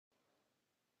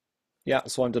Yeah,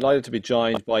 so I'm delighted to be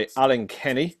joined by Alan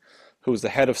Kenny, who's the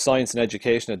Head of Science and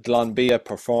Education at Glanbia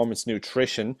Performance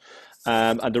Nutrition.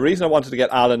 And the reason I wanted to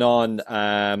get Alan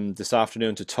on this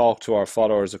afternoon to talk to our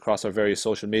followers across our various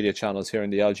social media channels here in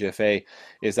the LGFA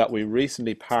is that we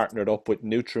recently partnered up with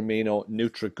Nutramino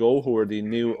NutriGo, who are the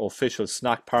new official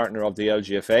snack partner of the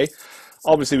LGFA.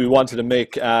 Obviously, we wanted to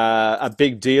make a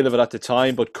big deal of it at the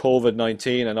time, but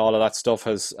COVID-19 and all of that stuff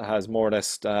has more or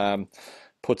less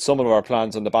put some of our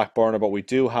plans on the back burner. But we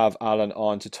do have Alan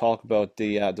on to talk about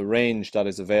the range that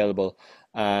is available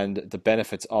and the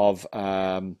benefits of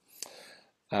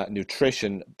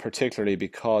nutrition, particularly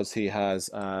because he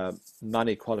has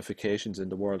many qualifications in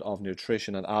the world of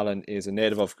nutrition. And Alan is a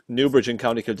native of Newbridge in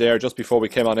County Kildare. Just before we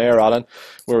came on air, Alan,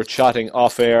 we were chatting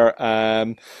off air.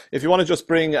 If you want to just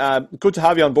bring, good to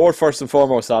have you on board first and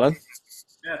foremost, Alan.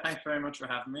 Yeah, thanks very much for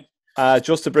having me.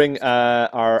 Just to bring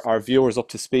our viewers up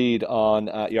to speed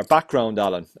on your background,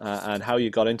 Alan, and how you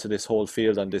got into this whole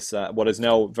field and this what is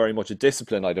now very much a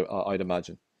discipline, I'd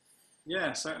imagine.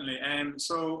 Yeah, certainly.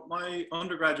 So my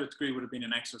undergraduate degree would have been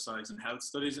in exercise and health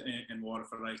studies in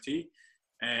Waterford IT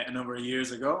a number of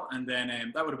years ago, and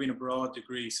then that would have been a broad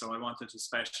degree. So I wanted to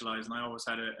specialise, and I always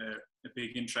had a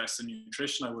big interest in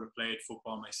nutrition. I would have played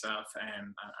football myself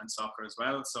and soccer as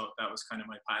well, so that was kind of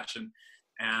my passion.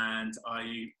 And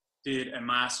I did a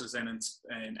master's in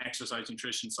exercise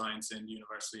nutrition science in the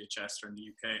University of Chester in the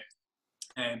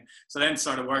UK. So then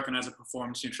started working as a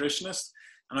performance nutritionist,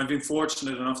 and I've been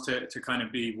fortunate enough to kind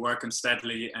of be working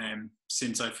steadily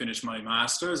since I finished my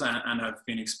master's, and I've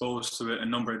been exposed to a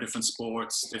number of different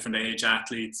sports, different age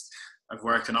athletes. I've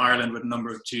worked in Ireland with a number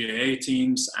of GAA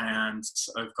teams, and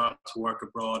I've got to work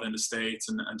abroad in the States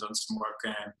and done some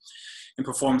work in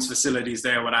performance facilities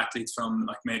there with athletes from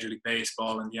like Major League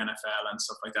Baseball and the NFL and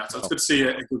stuff like that. So it's good to see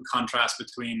a good contrast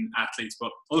between athletes,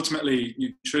 but ultimately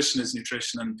nutrition is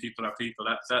nutrition and people are people.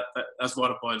 That's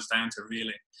what it boils down to,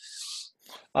 really.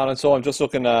 And so I'm just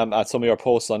looking at some of your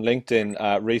posts on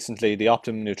LinkedIn recently. The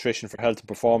Optimum Nutrition for Health and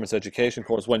Performance Education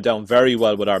course went down very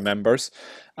well with our members.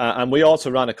 And we also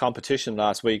ran a competition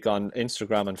last week on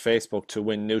Instagram and Facebook to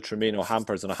win Nutramino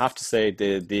hampers. And I have to say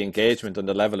the engagement and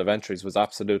the level of entries was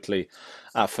absolutely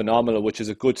phenomenal, which is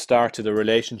a good start to the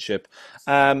relationship.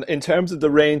 In terms of the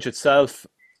range itself,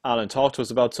 Alan, talk to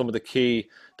us about some of the key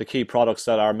products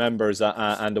that our members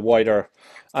and the wider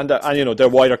and their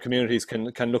wider communities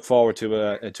can look forward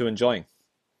to enjoying.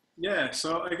 Yeah,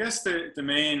 so I guess the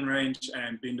main range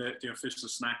being the official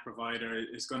snack provider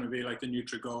is going to be like the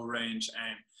NutriGo range.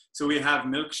 So we have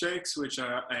milkshakes, which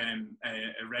are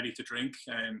ready to drink,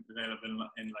 available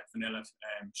in like vanilla,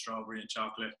 strawberry and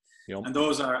chocolate. Yum. And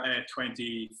those are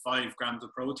 25 grams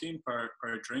of protein per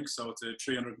drink. So it's a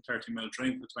 330 ml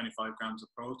drink with 25 grams of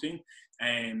protein.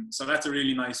 So that's a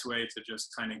really nice way to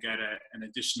just kind of get an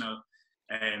additional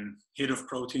hit of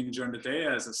protein during the day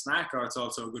as a snack, or it's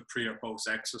also a good pre or post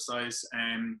exercise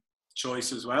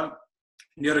choice as well.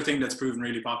 And the other thing that's proven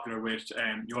really popular with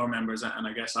your members and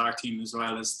I guess our team as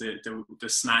well is the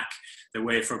snack, the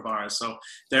wafer bars. So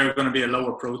they're going to be a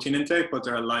lower protein intake, but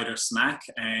they're a lighter snack.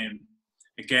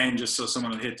 Again, just so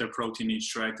someone will hit their protein needs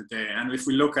throughout the day. And if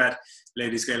we look at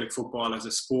ladies Gaelic football as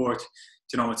a sport,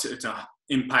 it's a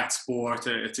impact sport.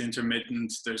 It's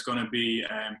intermittent. There's going to be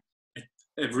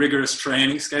a rigorous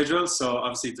training schedule, so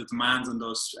obviously the demands on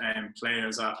those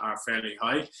players are fairly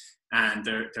high, and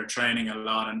they're training a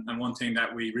lot. And one thing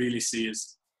that we really see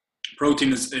is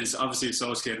protein is obviously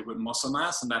associated with muscle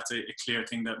mass, and that's a clear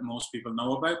thing that most people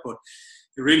know about, but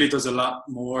it really does a lot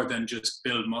more than just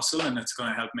build muscle, and it's going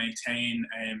to help maintain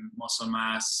muscle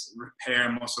mass,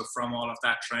 repair muscle from all of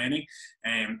that training,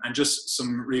 and just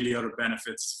some really other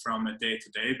benefits from a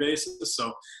day-to-day basis.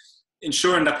 So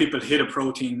ensuring that people hit a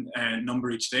protein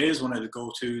number each day is one of the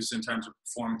go-tos in terms of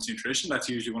performance nutrition. That's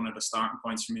usually one of the starting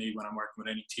points for me when I'm working with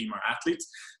any team or athletes.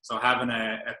 So having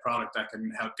a product that can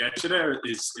help get you there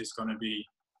is going to be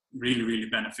really, really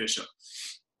beneficial.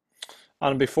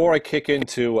 And before I kick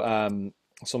into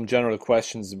some general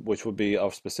questions, which would be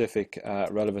of specific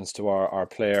relevance to our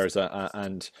players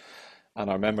and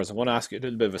our members, I'm going to ask you a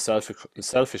little bit of a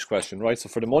selfish question, right? So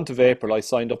for the month of April, I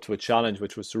signed up to a challenge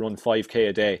which was to run 5K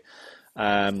a day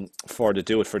for the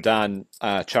Do It for Dan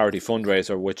charity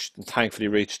fundraiser, which thankfully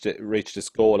reached its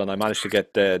goal, and I managed to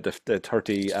get the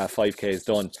 35Ks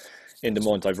done in the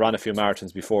month. I've ran a few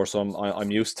marathons before, so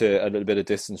I'm used to a little bit of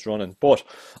distance running. But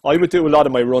I would do a lot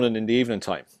of my running in the evening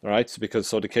time, right? So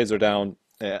the kids are down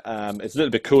It's a little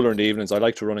bit cooler in the evenings. I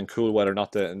like to run in cool weather,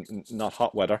 not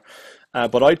hot weather.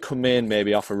 But I'd come in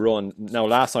maybe off a run. Now,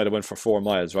 last night I went for 4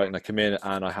 miles, right? And I came in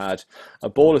and I had a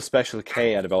bowl of Special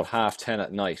K at about 10:30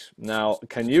 at night. Now,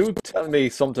 can you tell me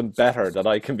something better that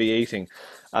I can be eating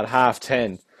at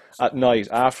 10:30 at night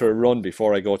after a run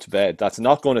before I go to bed? That's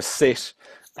not going to sit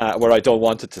where I don't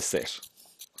want it to sit.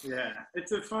 Yeah,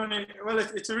 it's a funny. Well,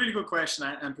 it's a really good question,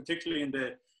 and particularly in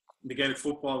the Gaelic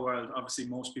football world, obviously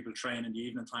most people train in the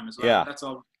evening time as well. Yeah. That's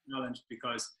all challenge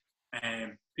because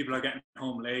people are getting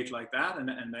home late like that,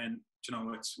 and then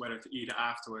it's whether to eat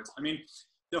afterwards. I mean,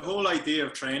 the whole idea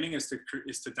of training is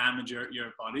to damage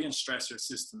your body and stress your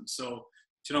system. So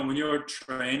when you're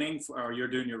training or you're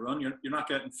doing your run, you're not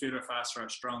getting fitter, faster, or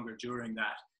stronger during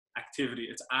that activity.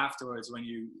 It's afterwards when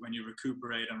you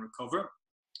recuperate and recover.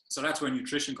 So that's where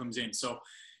nutrition comes in. So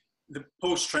the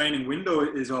post-training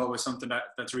window is always something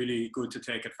that's really good to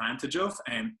take advantage of.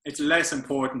 And it's less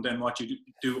important than what you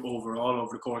do overall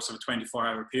over the course of a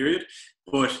 24-hour period.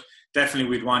 But definitely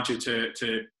we'd want you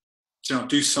to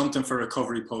do something for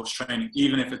recovery post-training,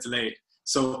 even if it's late.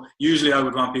 So usually I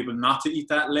would want people not to eat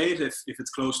that late if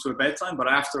it's close to a bedtime. But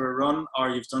after a run or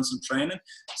you've done some training,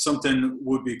 something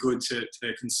would be good to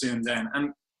consume then.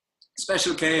 And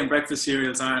Special K and breakfast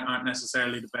cereals aren't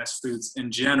necessarily the best foods in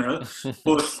general,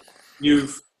 but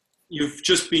you've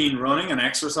just been running and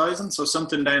exercising, so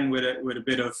something then with a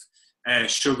bit of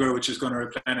sugar, which is going to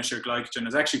replenish your glycogen,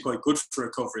 is actually quite good for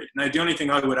recovery. Now, the only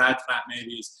thing I would add to that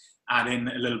maybe is add in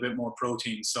a little bit more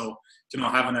protein. So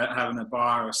having a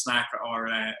bar or a snack or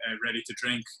a ready to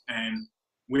drink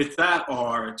with that,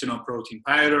 or protein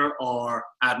powder, or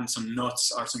adding some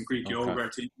nuts or some Greek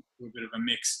yogurt into a bit of a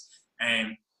mix.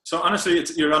 So honestly,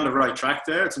 you're on the right track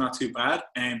there. It's not too bad.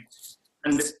 And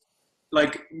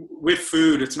like with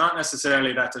food, it's not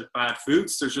necessarily that there's bad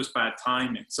foods. There's just bad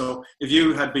timing. So if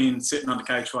you had been sitting on the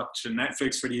couch watching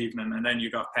Netflix for the evening and then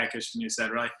you got peckish and you said,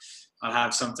 right, I'll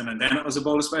have something, and then it was a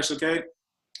bowl of Special K,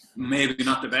 maybe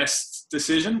not the best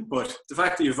decision. But the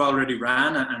fact that you've already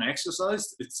ran and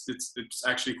exercised, it's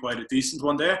actually quite a decent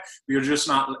one there. But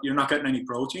you're not getting any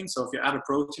protein. So if you add a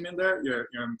protein in there, you're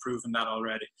improving that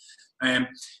already.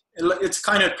 It's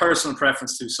kind of personal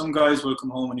preference too. Some guys will come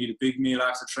home and eat a big meal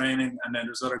after training, and then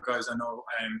there's other guys I know,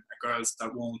 girls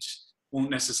that won't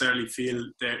necessarily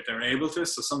feel they're able to.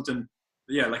 So something,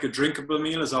 like a drinkable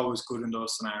meal is always good in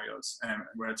those scenarios,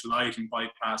 where it's light and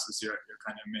bypasses your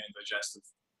kind of main digestive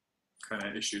kind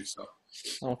of issues. So.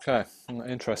 Okay,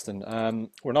 interesting.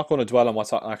 We're not going to dwell on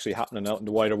what's actually happening out in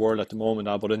the wider world at the moment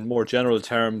now, but in more general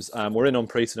terms, we're in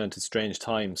unprecedented, strange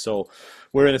times. So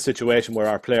we're in a situation where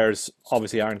our players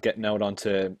obviously aren't getting out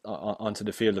onto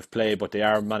the field of play, but they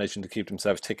are managing to keep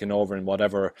themselves ticking over in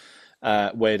whatever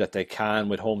way that they can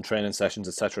with home training sessions,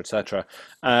 etc., etc.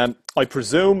 I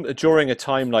presume during a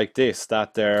time like this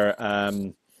that their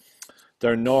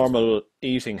normal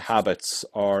eating habits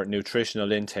or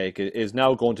nutritional intake is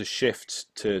now going to shift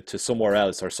to somewhere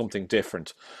else or something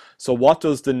different. So what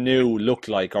does the new look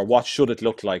like, or what should it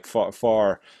look like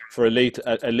for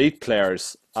elite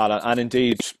players, and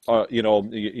indeed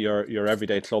your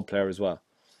everyday club player as well?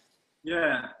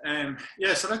 Yeah,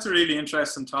 so that's a really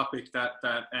interesting topic that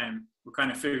we're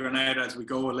kind of figuring out as we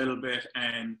go a little bit.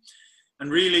 And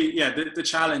really, the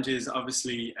challenge is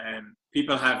obviously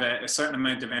people have a certain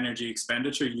amount of energy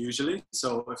expenditure usually.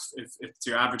 So if it's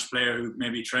your average player who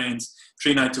maybe trains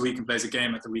 3 nights a week and plays a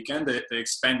game at the weekend, they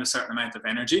expend a certain amount of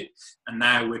energy. And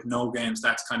now with no games,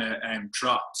 that's kind of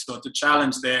dropped. So the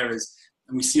challenge there is,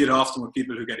 and we see it often with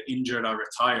people who get injured or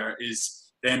retire,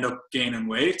 is they end up gaining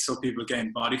weight. So people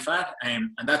gain body fat.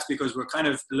 And that's because we're kind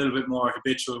of a little bit more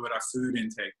habitual with our food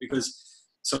intake,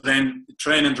 so then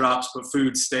training drops, but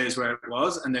food stays where it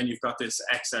was, and then you've got this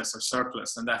excess or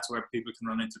surplus, and that's where people can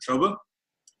run into trouble.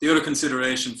 The other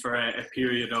consideration for a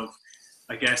period of,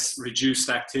 I guess, reduced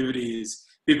activity is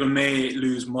people may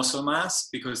lose muscle mass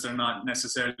because they're not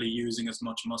necessarily using as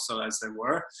much muscle as they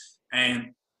were.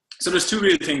 And so there's 2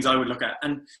 real things I would look at.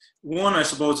 And one, I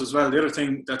suppose, as well, the other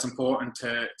thing that's important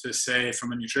to say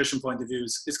from a nutrition point of view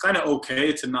is it's kind of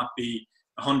okay to not be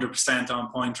 100%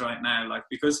 on point right now,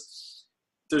 because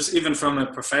there's, even from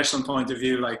a professional point of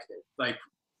view, like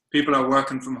people are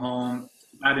working from home,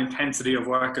 that intensity of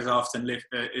work is often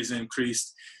is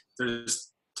increased.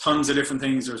 There's tons of different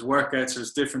things. There's workouts,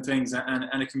 there's different things,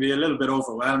 and it can be a little bit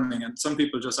overwhelming. And some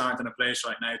people just aren't in a place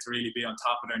right now to really be on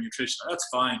top of their nutrition. That's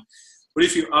fine. But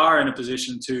if you are in a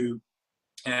position to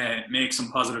make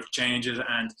some positive changes,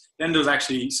 and then there's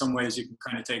actually some ways you can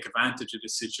kind of take advantage of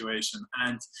this situation.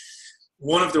 And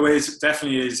one of the ways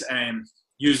definitely is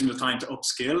using the time to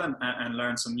upskill and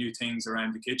learn some new things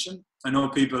around the kitchen. I know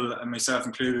people, and myself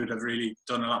included, have really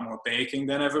done a lot more baking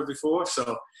than ever before.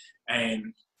 So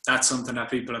that's something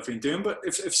that people have been doing. But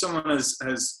if someone has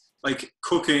like,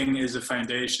 cooking is a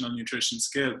foundational nutrition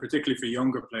skill, particularly for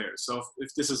younger players. So if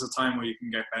this is a time where you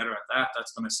can get better at that,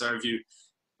 that's going to serve you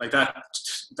like that.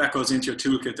 That goes into your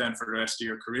toolkit then for the rest of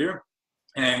your career.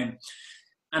 And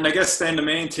I guess then the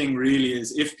main thing really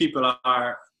is if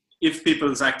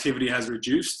people's activity has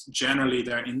reduced, generally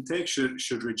their intake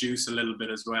should reduce a little bit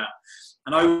as well.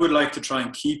 And I would like to try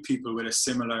and keep people with a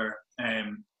similar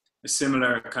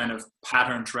kind of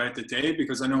pattern throughout the day,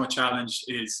 because I know a challenge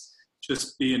is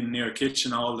just being near a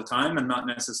kitchen all the time and not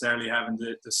necessarily having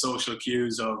the social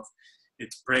cues of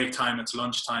it's break time, it's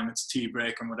lunch time, it's tea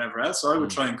break and whatever else. So I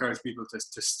would try and encourage people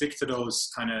to stick to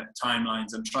those kind of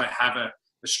timelines and try have a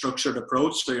structured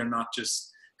approach, so you're not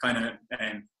just kind of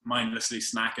mindlessly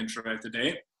snacking throughout the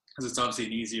day, because it's obviously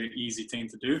an easy thing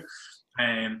to do.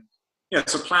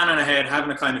 So planning ahead,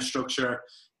 having a kind of structure,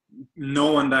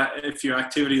 knowing that if your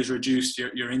activity is reduced,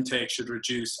 your intake should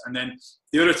reduce. And then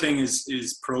the other thing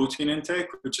is protein intake,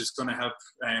 which is going to help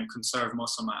conserve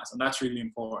muscle mass. And that's really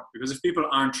important, because if people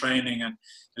aren't training and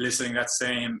eliciting that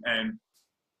same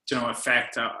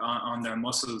effect on their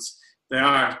muscles, they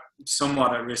are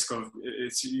somewhat at risk of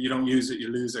you don't use it, you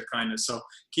lose it kind of. So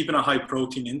keeping a high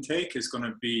protein intake is going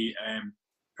to be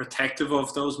protective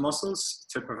of those muscles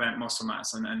to prevent muscle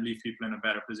mass and leave people in a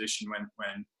better position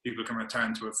when people can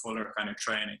return to a fuller kind of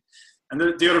training. And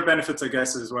the other benefits, I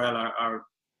guess, as well are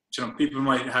people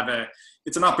might have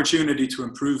it's an opportunity to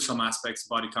improve some aspects of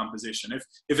body composition.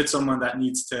 If it's someone that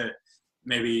needs to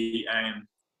maybe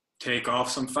take off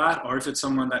some fat, or if it's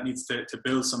someone that needs to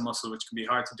build some muscle, which can be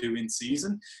hard to do in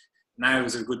season, now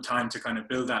is a good time to kind of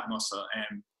build that muscle.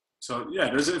 So yeah,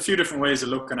 there's a few different ways of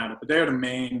looking at it, but they're the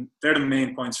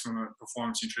main points from a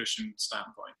performance nutrition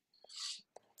standpoint.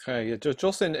 Okay, yeah,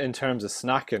 just in terms of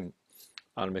snacking,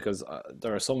 and because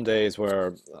there are some days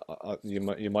where you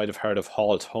might have heard of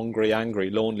HALT: hungry, angry,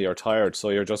 lonely, or tired. So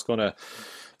you're just gonna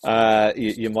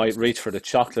you might reach for the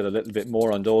chocolate a little bit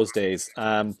more on those days.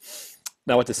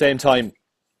 Now, at the same time,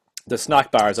 the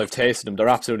snack bars, I've tasted them. They're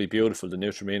absolutely beautiful, the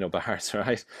Nutramino bars,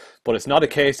 right? But it's not a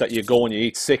case that you go and you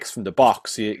eat 6 from the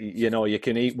box. You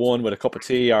can eat one with a cup of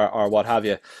tea or what have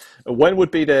you. When would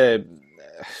be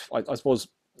I suppose,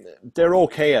 they're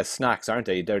okay as snacks, aren't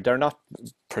they? They're not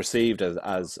perceived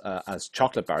as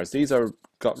chocolate bars. These are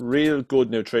got real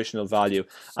good nutritional value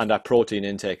and that protein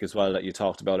intake as well that you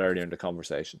talked about earlier in the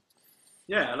conversation.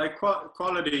 Yeah, like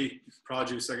quality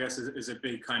produce, I guess, is a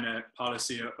big kind of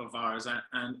policy of ours,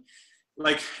 and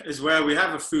like as well, we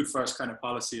have a food first kind of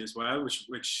policy as well, which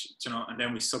and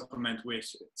then we supplement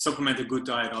a good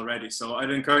diet already. So I'd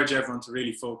encourage everyone to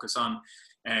really focus on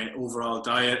an overall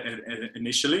diet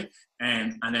initially,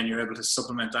 and then you're able to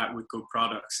supplement that with good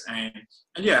products. And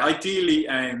yeah, ideally,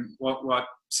 what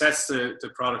sets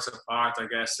the products apart, I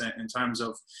guess, in terms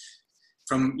of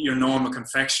from your normal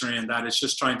confectionery, and that is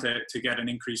just trying to get an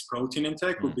increased protein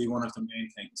intake would be one of the main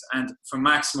things. And for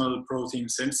maximal protein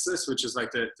synthesis, which is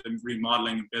like the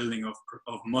remodeling and building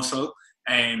of muscle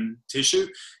and tissue,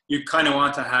 you kind of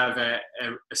want to have a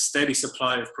steady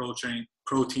supply of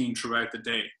protein throughout the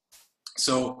day.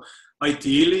 So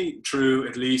ideally, through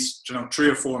at least 3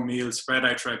 or 4 meals spread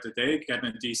out throughout the day,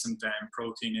 getting a decent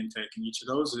protein intake in each of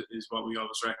those is what we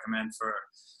always recommend for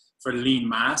lean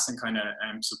mass and kind of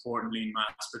supporting lean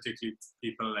mass, particularly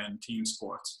people in team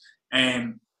sports.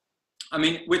 I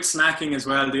mean, with snacking as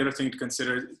well, the other thing to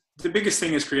consider, the biggest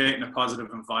thing is creating a positive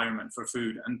environment for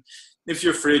food. And if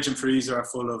your fridge and freezer are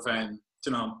full of,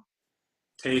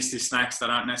 tasty snacks that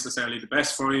aren't necessarily the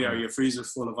best for you, or your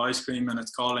freezer's full of ice cream and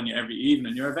it's calling you every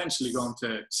evening, you're eventually going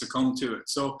to succumb to it.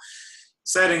 So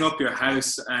setting up your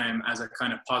house as a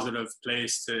kind of positive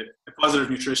place, a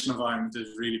positive nutrition environment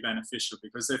is really beneficial,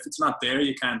 because if it's not there,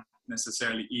 you can't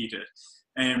necessarily eat it.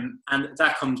 And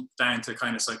that comes down to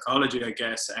kind of psychology, I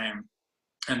guess, and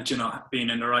being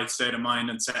in the right state of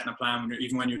mind and setting a plan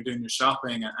even when you're doing your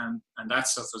shopping and that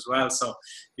stuff as well. So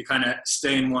you kind of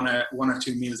stay in one or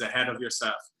 2 meals ahead of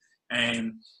yourself.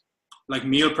 Like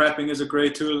meal prepping is a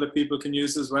great tool that people can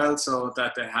use as well, so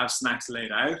that they have snacks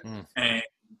laid out. And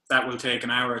that will take an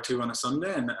hour or 2 on a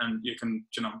Sunday, and you can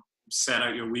set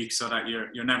out your week so that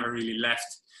you're never really left,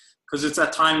 because it's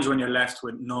at times when you're left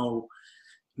with no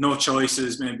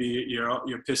choices. Maybe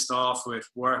you're pissed off with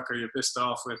work, or you're pissed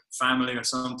off with family or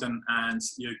something, and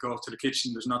you go to the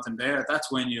kitchen, there's nothing there.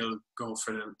 That's when you'll go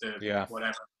for the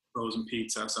whatever, frozen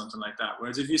pizza or something like that.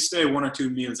 Whereas if you stay 1 or 2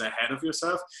 meals ahead of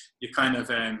yourself, you kind of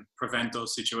prevent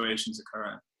those situations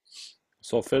occurring.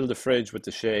 So fill the fridge with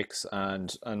the shakes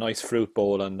and a nice fruit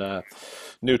bowl, and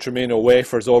Nutramino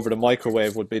wafers over the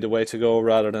microwave would be the way to go,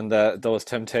 rather than those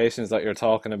temptations that you're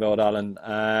talking about, Alan.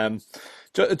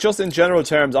 Just in general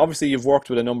terms, obviously you've worked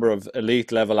with a number of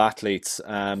elite level athletes.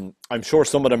 I'm sure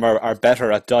some of them are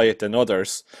better at diet than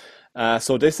others.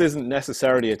 So this isn't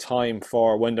necessarily a time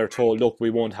for when they're told, look, we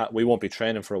won't be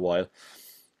training for a while.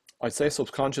 I'd say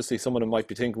subconsciously some of them might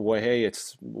be thinking, well, hey,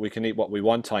 we can eat what we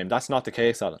want time. That's not the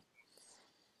case, Alan.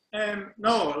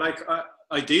 No, like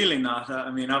ideally not. I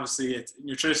mean, obviously,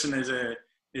 nutrition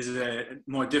is a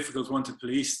more difficult one to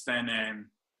police than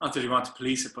not that you want to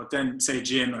police it, but then say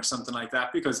gym or something like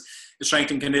that, because the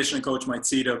strength and conditioning coach might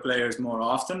see their players more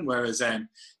often, whereas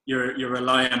you're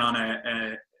relying on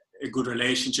a good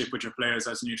relationship with your players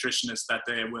as a nutritionist, that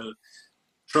they will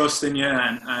trust in you.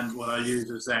 And what I use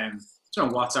is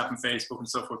WhatsApp and Facebook and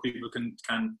stuff, where people can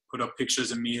put up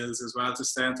pictures of meals as well to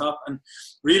stay on top. And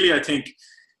really, I think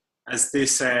as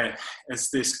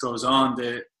this goes on,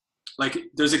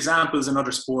 there's examples in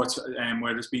other sports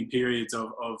where there's been periods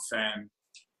of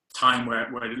time where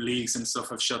the leagues and stuff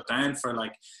have shut down for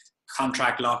like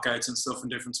contract lockouts and stuff in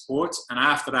different sports, and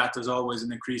after that there's always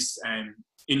an increased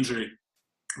injury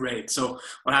rate. So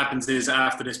what happens is,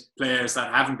 after this, players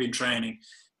that haven't been training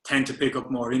tend to pick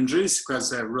up more injuries because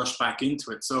they're rushed back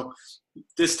into it. So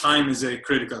this time is a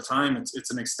critical time. It's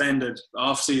an extended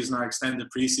off season or extended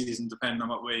preseason, depending on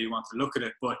what way you want to look at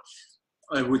it. But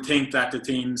I would think that the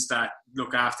teams that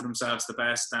look after themselves the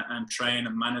best and train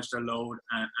and manage their load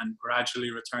and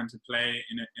gradually return to play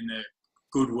in a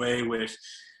good way, with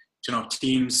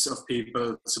teams of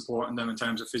people supporting them in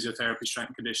terms of physiotherapy, strength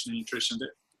and conditioning, nutrition,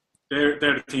 they're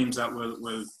the teams that will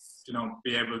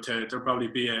be able to. There'll probably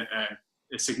be a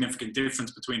significant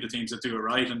difference between the teams that do it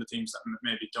right and the teams that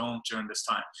maybe don't during this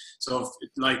time. So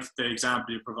like the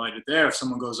example you provided there, if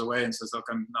someone goes away and says, look,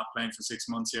 I'm not playing for 6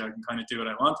 months here, I can kind of do what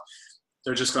I want,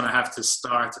 they're just going to have to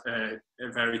start a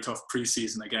very tough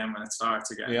preseason again when it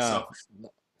starts again.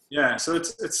 So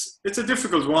it's a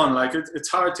difficult one. Like it's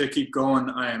hard to keep going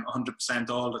 100%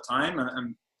 all the time,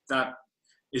 and that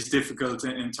is difficult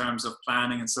in terms of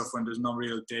planning and stuff when there's no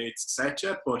real dates set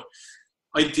yet. But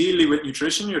ideally with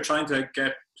nutrition, you're trying to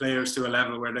get players to a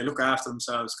level where they look after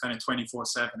themselves kind of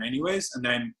 24/7 anyways, and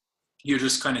then you're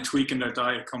just kind of tweaking their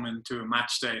diet coming to a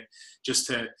match day just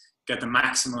to get the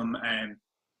maximum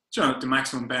the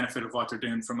maximum benefit of what they're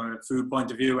doing from a food point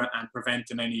of view, and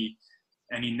preventing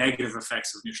any negative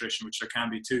effects of nutrition, which there can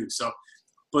be too. So,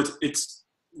 but it's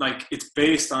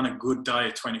based on a good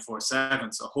diet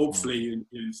 24/7. So hopefully you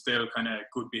instill kind of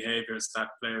good behaviors that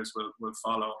players will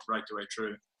follow right the way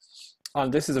through.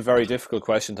 And this is a very difficult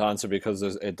question to answer, because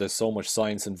there's so much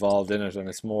science involved in it, and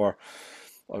it's more,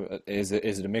 is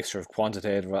it a mixture of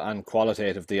quantitative and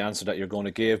qualitative, the answer that you're going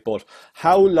to give. But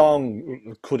how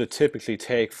long could it typically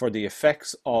take for the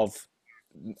effects of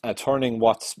turning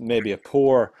what's maybe a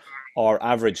poor or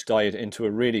average diet into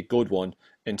a really good one,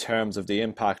 in terms of the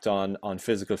impact on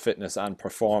physical fitness and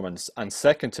performance? And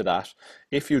second to that,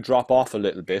 if you drop off a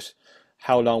little bit,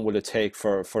 how long will it take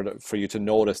for you to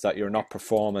notice that you're not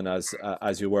performing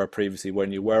as you were previously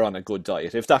when you were on a good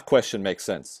diet? If that question makes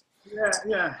sense.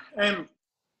 Yeah.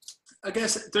 I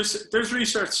guess there's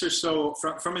research. So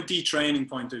from a detraining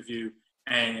point of view,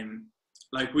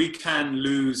 like we can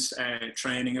lose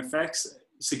training effects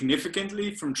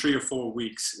significantly from 3 or 4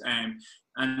 weeks,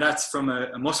 and that's from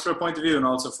a muscular point of view and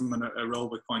also from an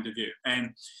aerobic point of view.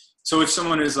 So if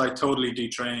someone is like totally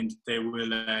detrained, they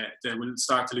will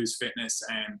start to lose fitness.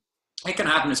 It can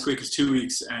happen as quick as 2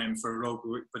 weeks for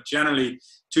aerobic, but generally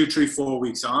 2, 3, 4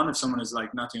 weeks on, if someone is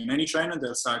like not doing any training,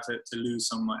 they'll start to lose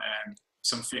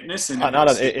some fitness. And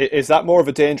Alan, is that more of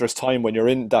a dangerous time when you're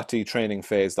in that detraining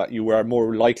phase, that you are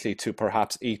more likely to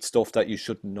perhaps eat stuff that you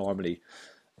shouldn't normally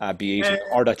be eating,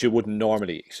 or that you wouldn't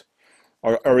normally eat?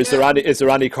 Or is there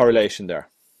any correlation there?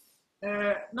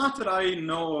 Not that I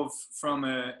know of from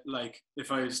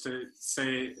if I was to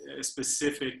say a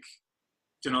specific,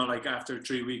 like after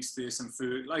 3 weeks do some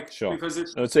food, sure. Because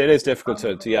it is difficult to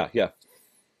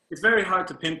it's very hard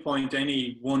to pinpoint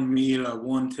any one meal or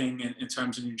one thing in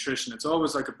terms of nutrition. It's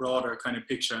always like a broader kind of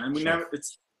picture, and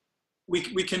we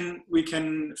we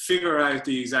can figure out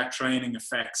the exact training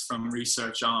effects from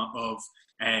research of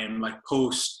like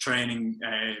post-training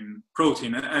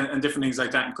protein and different things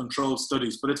like that in controlled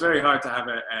studies. But it's very hard to have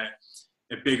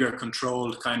a bigger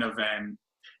controlled kind of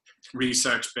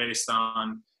research based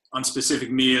on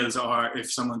specific meals, or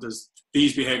if someone does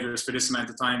these behaviors for this amount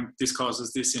of time, this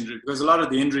causes this injury. Because a lot of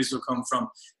the injuries will come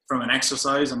from an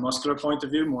exercise and muscular point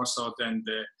of view, more so than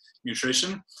the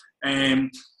nutrition.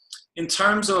 in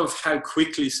terms of how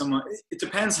quickly someone, it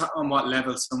depends on what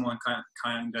level someone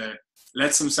kind of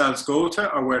lets themselves go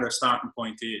to, or where their starting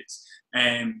point is.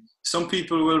 Some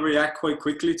people will react quite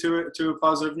quickly to a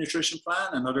positive nutrition plan,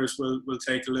 and others will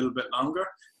take a little bit longer.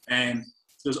 And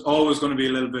there's always going to be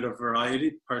a little bit of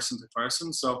variety, person to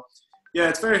person. So yeah,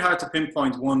 it's very hard to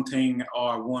pinpoint one thing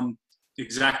or one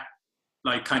exact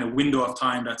like kind of window of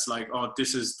time that's like, oh,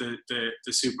 this is the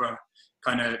super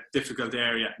kind of difficult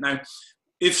area. Now,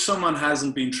 if someone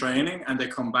hasn't been training and they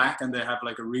come back and they have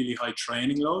like a really high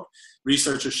training load,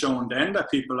 research has shown then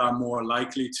that people are more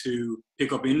likely to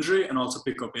pick up injury and also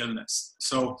pick up illness.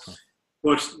 So,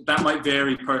 but that might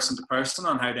vary person to person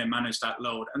on how they manage that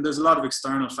load. And there's a lot of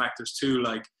external factors too,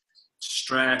 like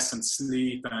stress and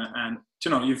sleep. And you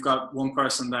know, you've got one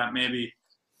person that maybe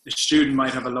the student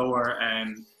might have a lower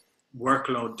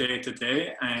workload day to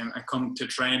day and come to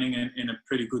training in a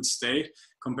pretty good state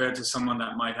compared to someone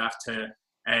that might have to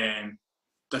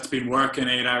that's been working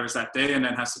 8 hours that day and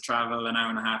then has to travel an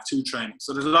hour and a half to training.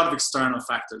 So there's a lot of external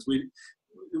factors.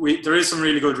 There is some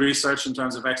really good research in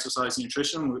terms of exercise and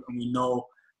nutrition, and we know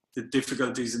the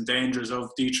difficulties and dangers of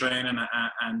detraining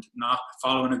and not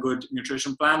following a good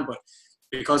nutrition plan. But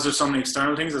because there's so many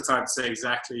external things, it's hard to say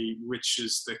exactly which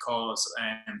is the cause.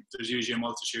 And there's usually a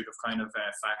multitude of kind of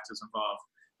factors involved.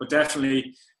 But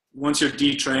definitely, once you're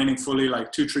detraining fully,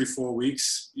 like 2, 3, 4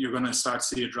 weeks, you're going to start to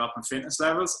see a drop in fitness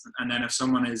levels. And then if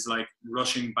someone is like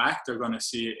rushing back, they're going to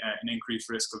see an increased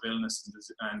risk of illness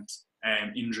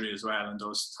and injury as well in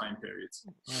those time periods.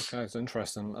 Okay, it's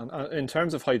interesting. And in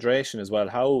terms of hydration as well,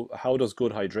 how does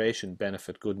good hydration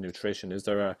benefit good nutrition? Is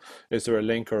there a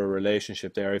link or a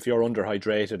relationship there? If you're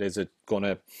underhydrated, is it going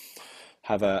to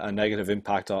have a negative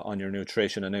impact on your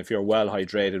nutrition? And if you're well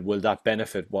hydrated, will that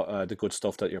benefit the good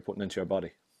stuff that you're putting into your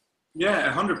body?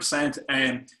 Yeah,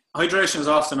 100%. Hydration is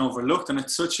often overlooked, and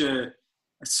it's such an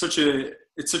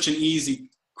easy,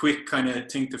 quick kind of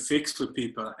thing to fix with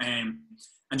people. And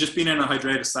just being in a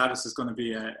hydrated status is going to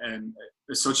be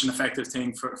such an effective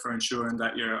thing for ensuring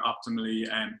that you're optimally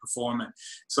performing.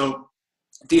 So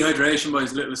dehydration by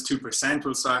as little as 2%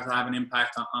 will start to have an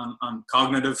impact on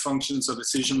cognitive function, so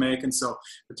decision making. So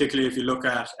particularly if you look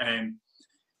at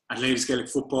ladies Gaelic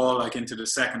football, like into the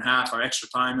second half or extra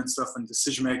time and stuff, and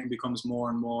decision making becomes more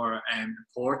and more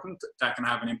important, that can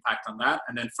have an impact on that.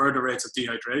 And then further rates of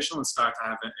dehydration will start to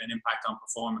have an impact on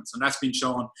performance, and that's been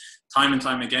shown time and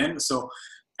time again. So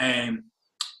a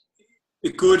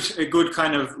good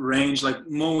kind of range, like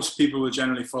most people will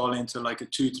generally fall into like a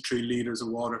 2 to 3 liters of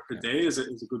water per day is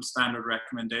a good standard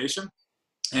recommendation.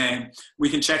 And we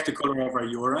can check the color of our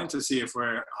urine to see if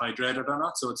we're hydrated or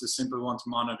not. So it's a simple one to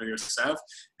monitor yourself.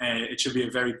 It should be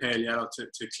a very pale yellow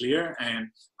to clear. And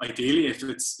ideally, if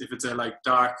it's a like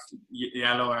dark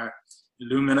yellow or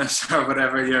luminous or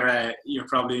whatever, you're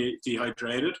probably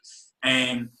dehydrated.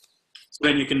 And so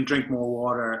then you can drink more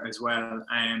water as well.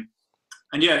 And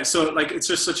yeah, so like it's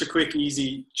just such a quick,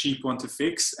 easy, cheap one to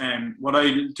fix. And what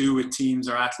I do with teams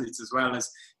or athletes as well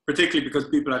is, particularly because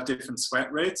people have different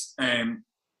sweat rates,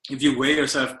 if you weigh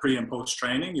yourself pre and post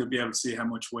training, you'll be able to see how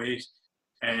much weight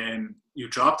you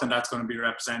dropped, and that's going to be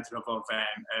representative of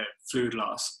fluid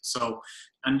loss. So,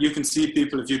 and you can see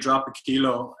people, if you drop a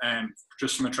kilo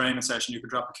just from a training session, you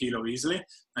could drop a kilo easily,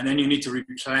 and then you need to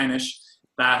replenish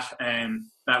that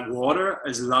water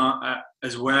as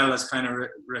well as kind of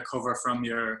recover from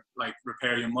your, like,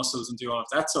 repair your muscles and do all of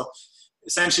that. So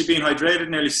essentially being hydrated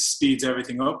nearly speeds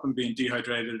everything up, and being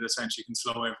dehydrated essentially can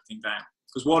slow everything down,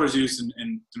 because water is used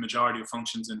in the majority of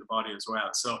functions in the body as well.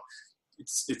 So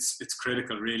it's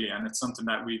critical, really, and it's something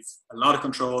that we've a lot of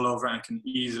control over and can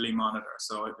easily monitor.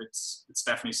 So it's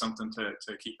definitely something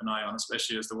to keep an eye on,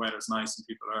 especially as the weather's nice and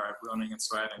people are running and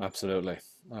sweating. Absolutely.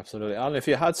 And if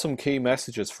you had some key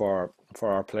messages for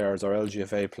our players, our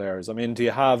LGFA players, I mean, do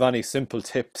you have any simple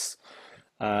tips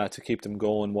to keep them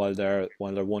going while they're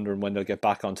wondering when they'll get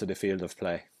back onto the field of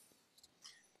play?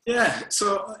 Yeah,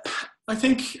 so I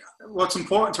think what's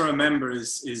important to remember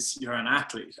is you're an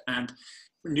athlete, and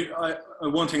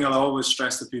one thing I'll always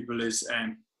stress to people is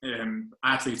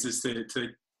athletes is to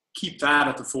keep that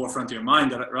at the forefront of your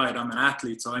mind, that, right, I'm an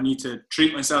athlete, so I need to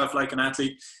treat myself like an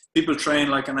athlete. People train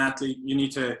like an athlete. You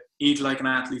need to eat like an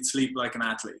athlete, sleep like an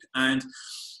athlete. And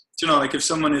you know, like if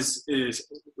someone is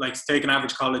like, take an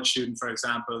average college student, for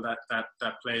example,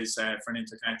 that plays for an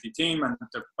intercounty team, and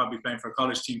they're probably playing for a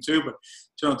college team too. But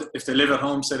you know, if they live at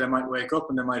home, say they might wake up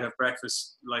and they might have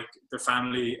breakfast like their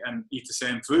family and eat the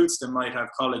same foods. They might have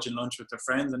college and lunch with their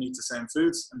friends and eat the same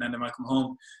foods, and then they might come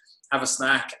home, have a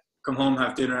snack, come home,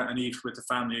 have dinner, and eat with the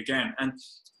family again. And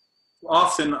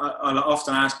I'll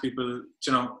often ask people,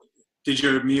 you know, did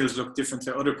your meals look different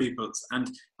to other people's? And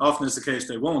often is the case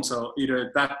they won't. So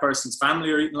either that person's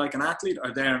family are eating like an athlete,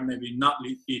 or they're maybe not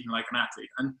eating like an athlete.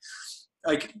 And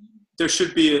like, there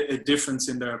should be a difference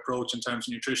in their approach in terms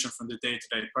of nutrition from the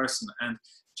day-to-day person, and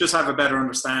just have a better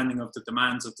understanding of the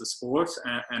demands of the sport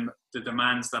and the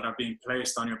demands that are being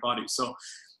placed on your body. So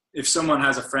if someone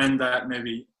has a friend that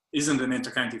maybe isn't an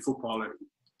intercounty footballer,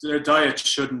 their diet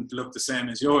shouldn't look the same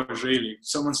as yours, really.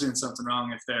 Someone's doing something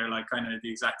wrong if they're like kind of the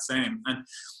exact same. And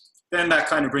then that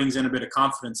kind of brings in a bit of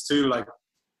confidence too, like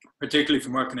particularly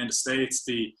from working in the States,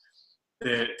 the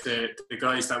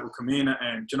guys that would come in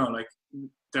and, you know, like,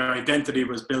 their identity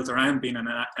was built around being an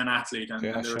athlete, and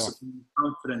they were so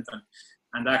confident,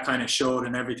 and that kind of showed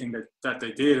in everything that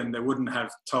they did, and they wouldn't have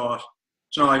thought,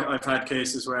 you know, I've had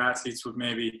cases where athletes would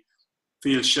maybe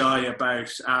feel shy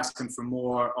about asking for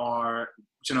more, or,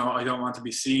 you know, I don't want to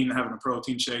be seen having a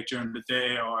protein shake during the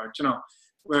day, or, you know,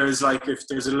 whereas like if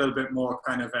there's a little bit more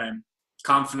kind of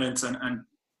confidence and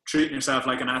treating yourself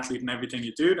like an athlete in everything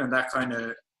you do, and that kind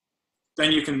of,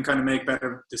 then you can kind of make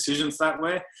better decisions that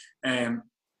way. And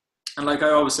like I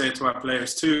always say to our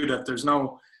players too, that there's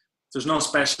no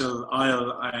special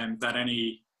aisle that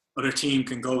any other team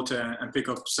can go to and pick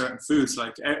up certain foods.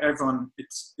 Like everyone,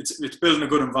 it's building a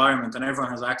good environment, and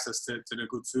everyone has access to the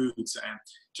good foods. And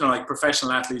you know, like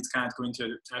professional athletes can't go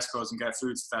into Tesco's and get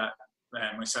foods that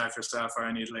myself, yourself, or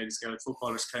any of the ladies Gaelic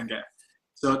footballers can get.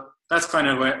 So that's kind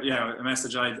of where, yeah, a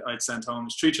message I'd send home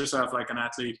is treat yourself like an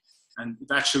athlete, and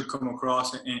that should come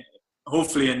across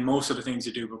hopefully in most of the things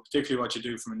you do, but particularly what you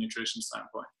do from a nutrition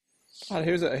standpoint. Well,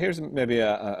 here's maybe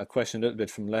a question a little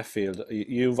bit from left field.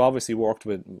 You've obviously worked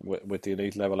with the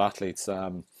elite level athletes,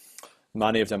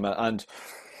 many of them, and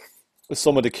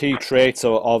some of the key traits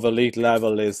of elite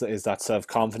level is that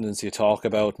self-confidence you talk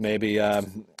about, maybe a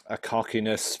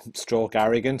cockiness stroke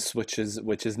arrogance, which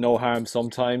is no harm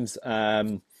sometimes,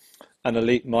 an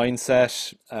elite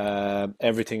mindset,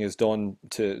 everything is done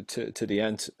to the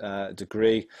nth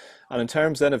degree. And in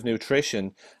terms then of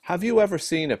nutrition, have you ever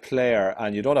seen a player,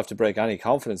 and you don't have to break any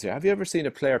confidence here, have you ever seen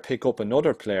a player pick up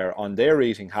another player on their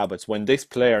eating habits when this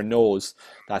player knows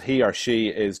that he or she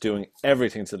is doing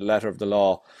everything to the letter of the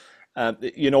law?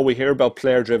 You know, we hear about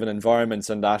player-driven environments,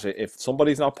 and that if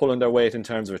somebody's not pulling their weight in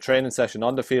terms of a training session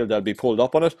on the field, they'll be pulled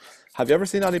up on it. Have you ever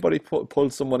seen anybody pull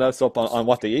someone else up on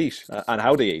what they eat and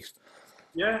how they eat?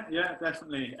 Yeah,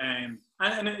 definitely. And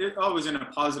it always in a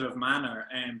positive manner.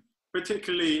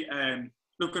 Particularly,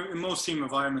 look, in most team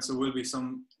environments, there will be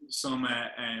some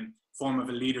form of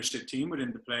a leadership team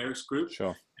within the players group.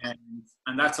 Sure.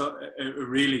 And that's a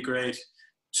really great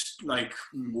like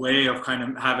way of kind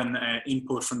of having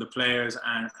input from the players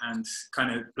and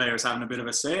kind of players having a bit of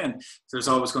a say. And there's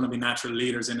always going to be natural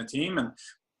leaders in a team. And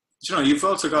you know, you've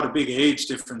also got a big age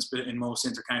difference in most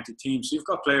intercounty teams. So you've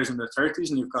got players in their 30s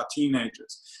and you've got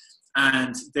teenagers,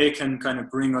 and they can kind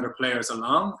of bring other players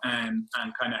along and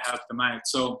kind of help them out.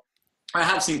 So I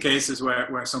have seen cases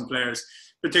where some players,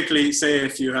 particularly say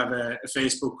if you have a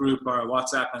Facebook group or a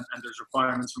WhatsApp and there's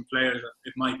requirements from players,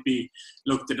 it might be,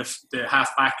 look, the half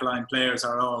backline players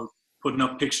are all putting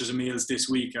up pictures of meals this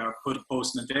week or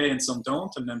posting a day, and some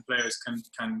don't, and then players can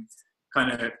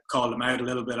kind of call them out a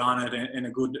little bit on it in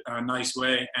a good or nice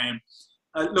way.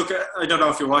 Look, I don't know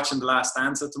if you're watching The Last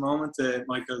Dance at the moment, the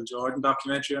Michael Jordan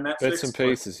documentary on Netflix. Bits and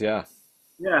pieces, yeah.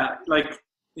 Yeah, like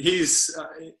he's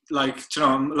like, you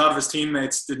know, a lot of his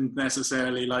teammates didn't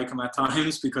necessarily like him at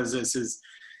times because it's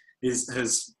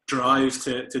his drive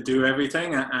to do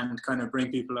everything and kind of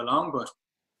bring people along, but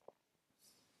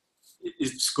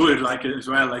it's good, like, as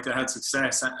well, like they had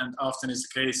success, and often is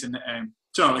the case in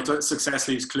you know, like success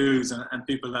leaves clues, and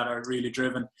people that are really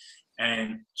driven,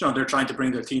 and you know, they're trying to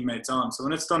bring their teammates on. So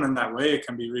when it's done in that way, it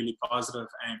can be really positive.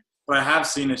 But I have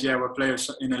seen it, yeah, where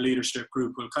players in a leadership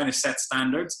group will kind of set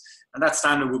standards, and that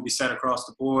standard will be set across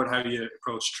the board, how you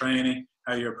approach training,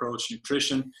 how you approach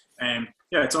nutrition. Yeah,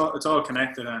 it's all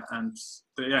connected, and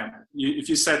yeah, if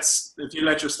you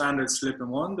let your standards slip in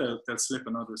one, they'll slip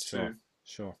in others too.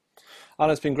 Sure.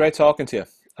 Alan, it's been great talking to you.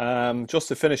 Just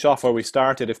to finish off where we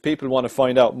started, if people want to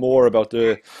find out more about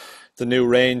the new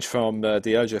range from the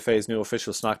LGFA's new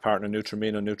official snack partner,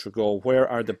 Nutramino, NutriGo, where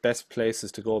are the best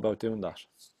places to go about doing that?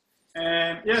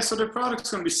 Yeah, so the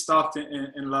product's going to be stocked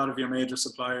in a lot of your major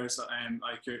suppliers,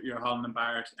 like your Holland and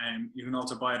Barrett. You can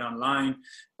also buy it online,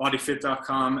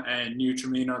 bodyfit.com and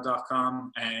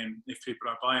nutramino.com, if people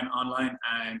are buying online,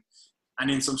 and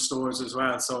in some stores as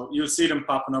well. So you'll see them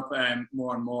popping up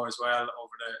more and more as well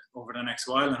over the next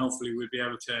while, and hopefully we'll be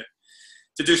able to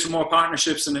do some more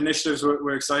partnerships and initiatives.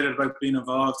 We're excited about being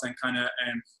involved and kind of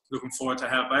looking forward to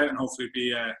help out, and hopefully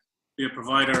be be a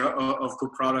provider of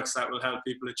good products that will help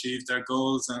people achieve their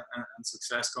goals and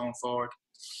success going forward.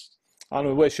 And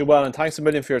we wish you well, and thanks a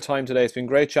million for your time today. It's been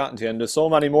great chatting to you, and there's so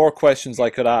many more questions I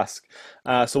could ask.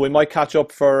 So we might catch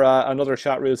up for another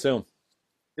chat real soon.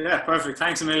 Yeah, perfect.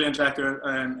 Thanks a million, Jack.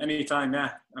 Anytime,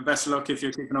 yeah. And best of luck if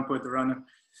you're keeping up with the running.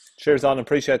 Cheers, Alan.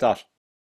 Appreciate that.